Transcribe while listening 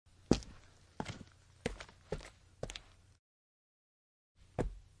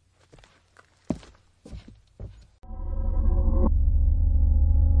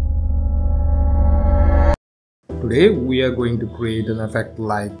today we are going to create an effect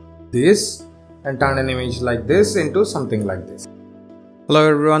like this and turn an image like this into something like this. Hello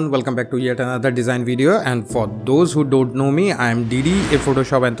everyone, welcome back to yet another design video. And for those who don't know me, I am Didi, a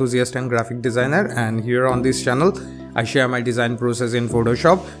Photoshop enthusiast and graphic designer, and here on this channel I share my design process in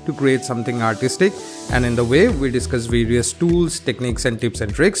Photoshop to create something artistic, and in the way we discuss various tools, techniques and tips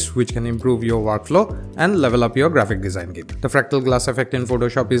and tricks which can improve your workflow and level up your graphic design game. The fractal glass effect in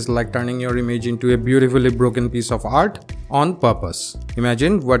Photoshop is like turning your image into a beautifully broken piece of art on purpose.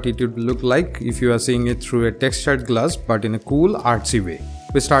 Imagine what it would look like if you are seeing it through a textured glass but in a cool artsy way.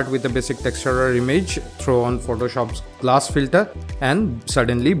 We start with a basic texturer image, throw on Photoshop's glass filter, and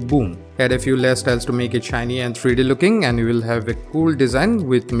suddenly boom, add a few layers to make it shiny and 3D looking, and you will have a cool design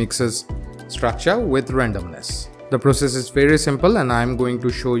which mixes structure with randomness. The process is very simple and I am going to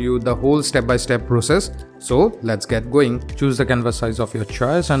show you the whole step-by-step process. So let's get going. Choose the canvas size of your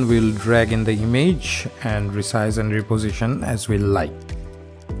choice and we'll drag in the image and resize and reposition as we like.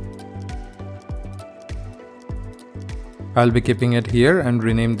 I'll be keeping it here and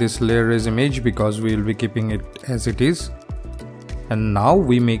rename this layer as image because we will be keeping it as it is. And now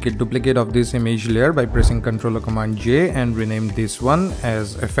we make a duplicate of this image layer by pressing Ctrl or Command J and rename this one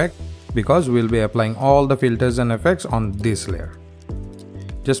as effect because we'll be applying all the filters and effects on this layer.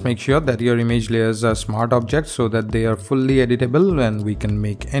 Just make sure that your image layers are smart objects so that they are fully editable and we can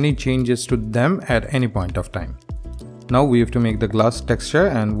make any changes to them at any point of time. Now we have to make the glass texture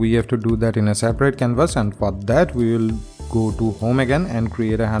and we have to do that in a separate canvas, and for that we will go to home again and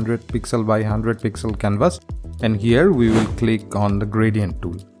create a 100 pixel by 100 pixel canvas, and here we will click on the gradient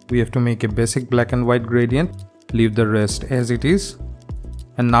tool. We have to make a basic black and white gradient, leave the rest as it is,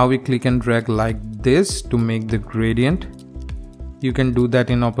 and now we click and drag like this to make the gradient. You can do that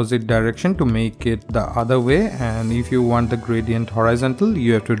in opposite direction to make it the other way, and if you want the gradient horizontal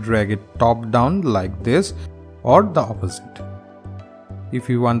you have to drag it top down like this or the opposite. If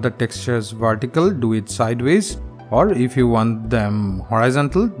you want the textures vertical, do it sideways, or if you want them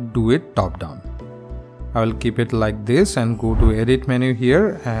horizontal, do it top down. I will keep it like this and go to edit menu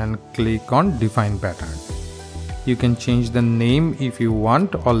here and click on define pattern. You can change the name if you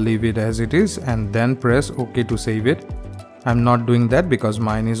want or leave it as it is and then press OK to save it. I'm not doing that because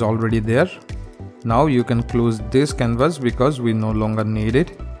mine is already there. Now you can close this canvas because we no longer need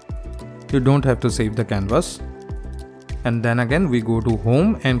it. You don't have to save the canvas. And then again we go to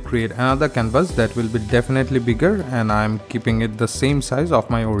home and create another canvas that will be definitely bigger, and I am keeping it the same size of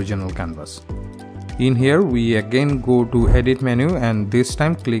my original canvas. In here we again go to edit menu and this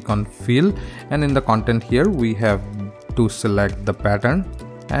time click on fill, and in the content here we have to select the pattern,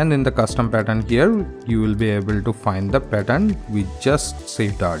 and in the custom pattern here you will be able to find the pattern we just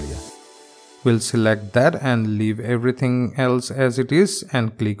saved earlier. We'll select that and leave everything else as it is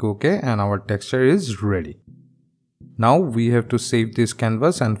and click OK, and our texture is ready. Now we have to save this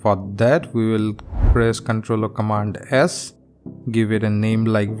canvas, and for that we will press Ctrl or Command S, give it a name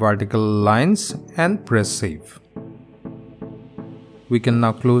like vertical lines and press save. We can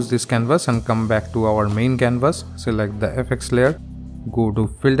now close this canvas and come back to our main canvas, select the FX layer, go to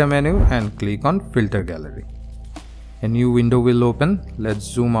filter menu and click on filter gallery. A new window will open. Let's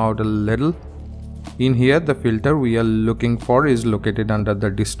zoom out a little. In here the filter we are looking for is located under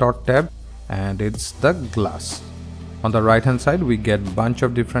the distort tab and it's the glass. On the right hand side we get bunch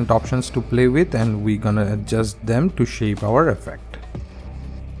of different options to play with and we're gonna adjust them to shape our effect.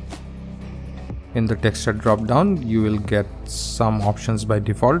 In the texture drop down you will get some options by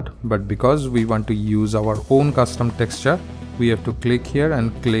default, but because we want to use our own custom texture we have to click here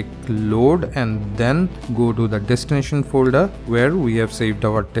and click load and then go to the destination folder where we have saved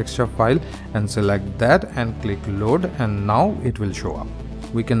our texture file and select that and click load, and now it will show up.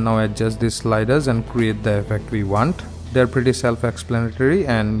 We can now adjust these sliders and create the effect we want. They're pretty self-explanatory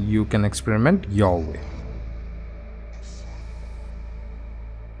and you can experiment your way.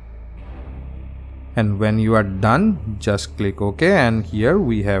 And when you are done, just click OK, and here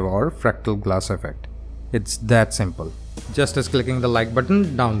we have our fractal glass effect. It's that simple. Just as clicking the like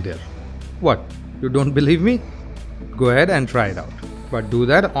button down there. What? You don't believe me? Go ahead and try it out. But do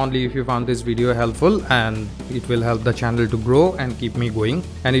that only if you found this video helpful, and it will help the channel to grow and keep me going.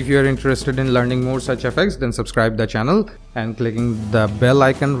 And if you are interested in learning more such effects, then subscribe the channel, and clicking the bell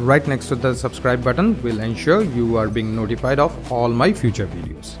icon right next to the subscribe button will ensure you are being notified of all my future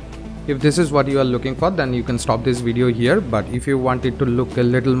videos. If this is what you are looking for, then you can stop this video here, but if you want it to look a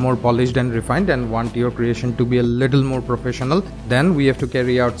little more polished and refined and want your creation to be a little more professional, then we have to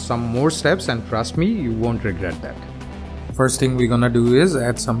carry out some more steps, and trust me, you won't regret that. First thing we're gonna do is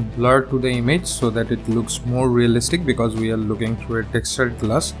add some blur to the image so that it looks more realistic, because we are looking through a textured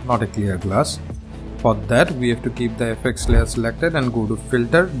glass, not a clear glass. For that, we have to keep the FX layer selected and go to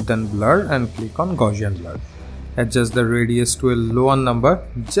Filter, then Blur and click on Gaussian Blur. Adjust the radius to a lower number,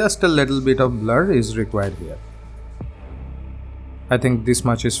 just a little bit of blur is required here. I think this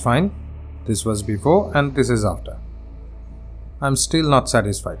much is fine. This was before and this is after. I'm still not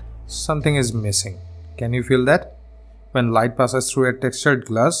satisfied. Something is missing. Can you feel that? When light passes through a textured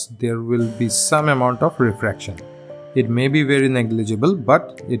glass, there will be some amount of refraction. It may be very negligible,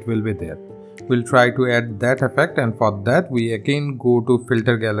 but it will be there. We'll try to add that effect, and for that we again go to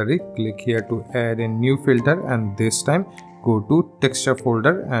Filter Gallery, click here to add a new filter, and this time go to Texture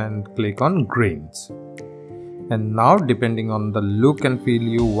folder and click on Grains. And now, depending on the look and feel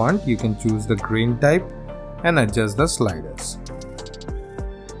you want, you can choose the grain type and adjust the sliders.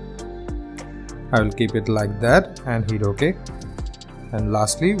 I will keep it like that and hit OK. And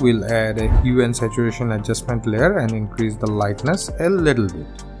lastly, we'll add a hue and saturation adjustment layer and increase the lightness a little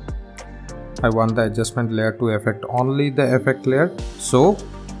bit. I want the adjustment layer to affect only the effect layer, so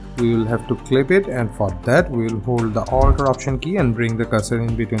we will have to clip it, and for that we will hold the Alt or Option key and bring the cursor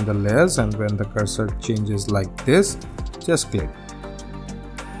in between the layers, and when the cursor changes like this, just clip.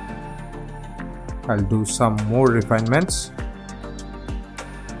 I'll do some more refinements.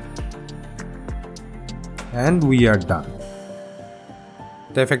 And we are done.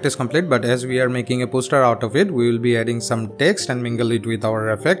 The effect is complete, but as we are making a poster out of it, we will be adding some text and mingle it with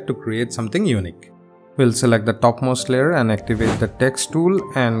our effect to create something unique. We'll select the topmost layer and activate the text tool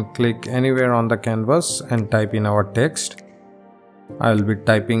and click anywhere on the canvas and type in our text. I'll be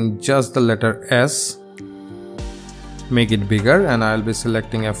typing just the letter S. Make it bigger, and I'll be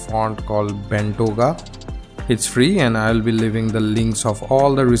selecting a font called Bentoga. It's free, and I'll be leaving the links of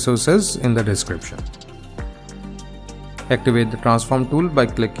all the resources in the description. Activate the transform tool by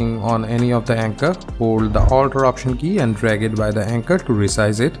clicking on any of the anchor, hold the Alt or Option key and drag it by the anchor to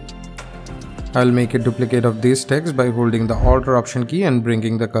resize it. I'll make a duplicate of this text by holding the Alt or Option key and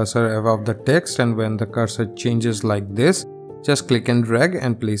bringing the cursor above the text, and when the cursor changes like this, just click and drag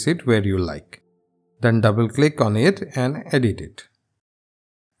and place it where you like. Then double click on it and edit it.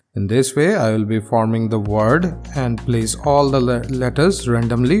 In this way, I will be forming the word and place all the letters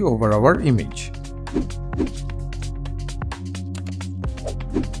randomly over our image.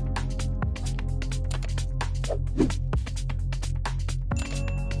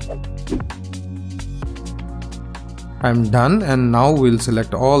 I'm done, and now we'll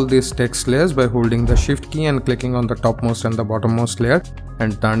select all these text layers by holding the Shift key and clicking on the topmost and the bottommost layer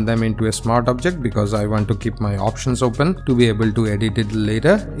and turn them into a smart object, because I want to keep my options open to be able to edit it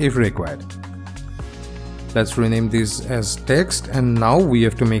later if required. Let's rename this as text, and now we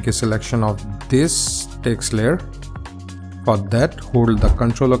have to make a selection of this text layer. For that, hold the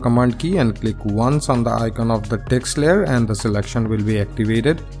Ctrl or Command key and click once on the icon of the text layer and the selection will be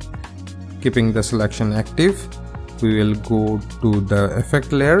activated. Keeping the selection active, we will go to the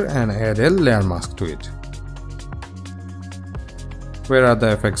effect layer and add a layer mask to it. Where are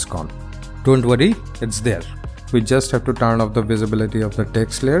the effects gone? Don't worry, it's there. We just have to turn off the visibility of the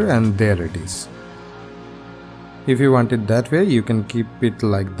text layer, and there it is. If you want it that way, you can keep it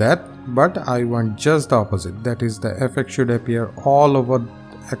like that, but I want just the opposite. That is, the effect should appear all over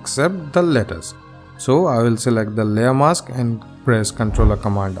except the letters. So I will select the layer mask and press Ctrl or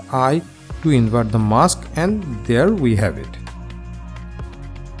Command I to invert the mask, and there we have it.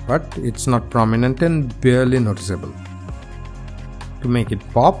 But it's not prominent and barely noticeable. To make it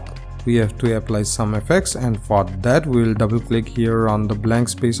pop, we have to apply some effects, and for that we will double click here on the blank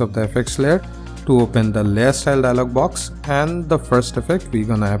space of the effects layer to open the layer style dialog box, and the first effect we're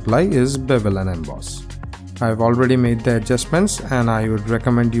gonna apply is Bevel Emboss. I've already made the adjustments, and I would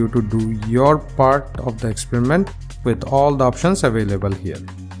recommend you to do your part of the experiment with all the options available here.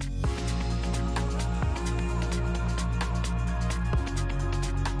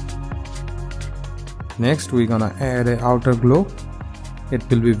 Next, we're gonna add an outer glow. It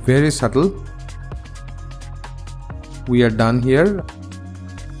will be very subtle. We are done here.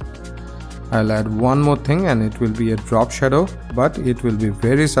 I'll add one more thing, and it will be a drop shadow, but it will be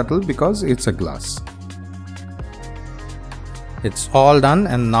very subtle because it's a glass. It's all done,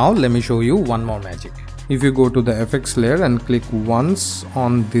 and now let me show you one more magic. If you go to the FX layer and click once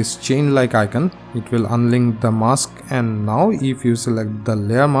on this chain like icon, it will unlink the mask, and now if you select the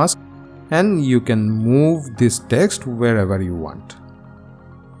layer mask, and you can move this text wherever you want.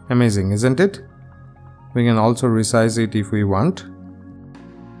 Amazing, isn't it? We can also resize it if we want.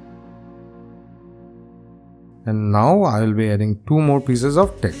 And now I will be adding two more pieces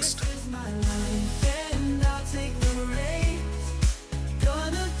of text.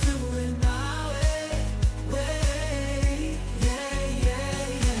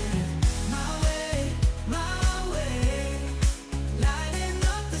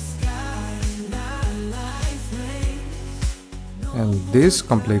 and this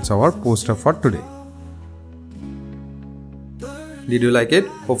completes our poster for today. Did you like it?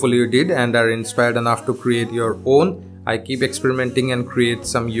 Hopefully you did and are inspired enough to create your own. I keep experimenting and create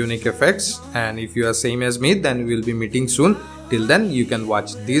some unique effects, and if you are same as me, then we will be meeting soon. Till then, you can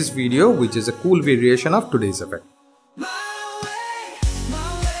watch this video, which is a cool variation of today's effect.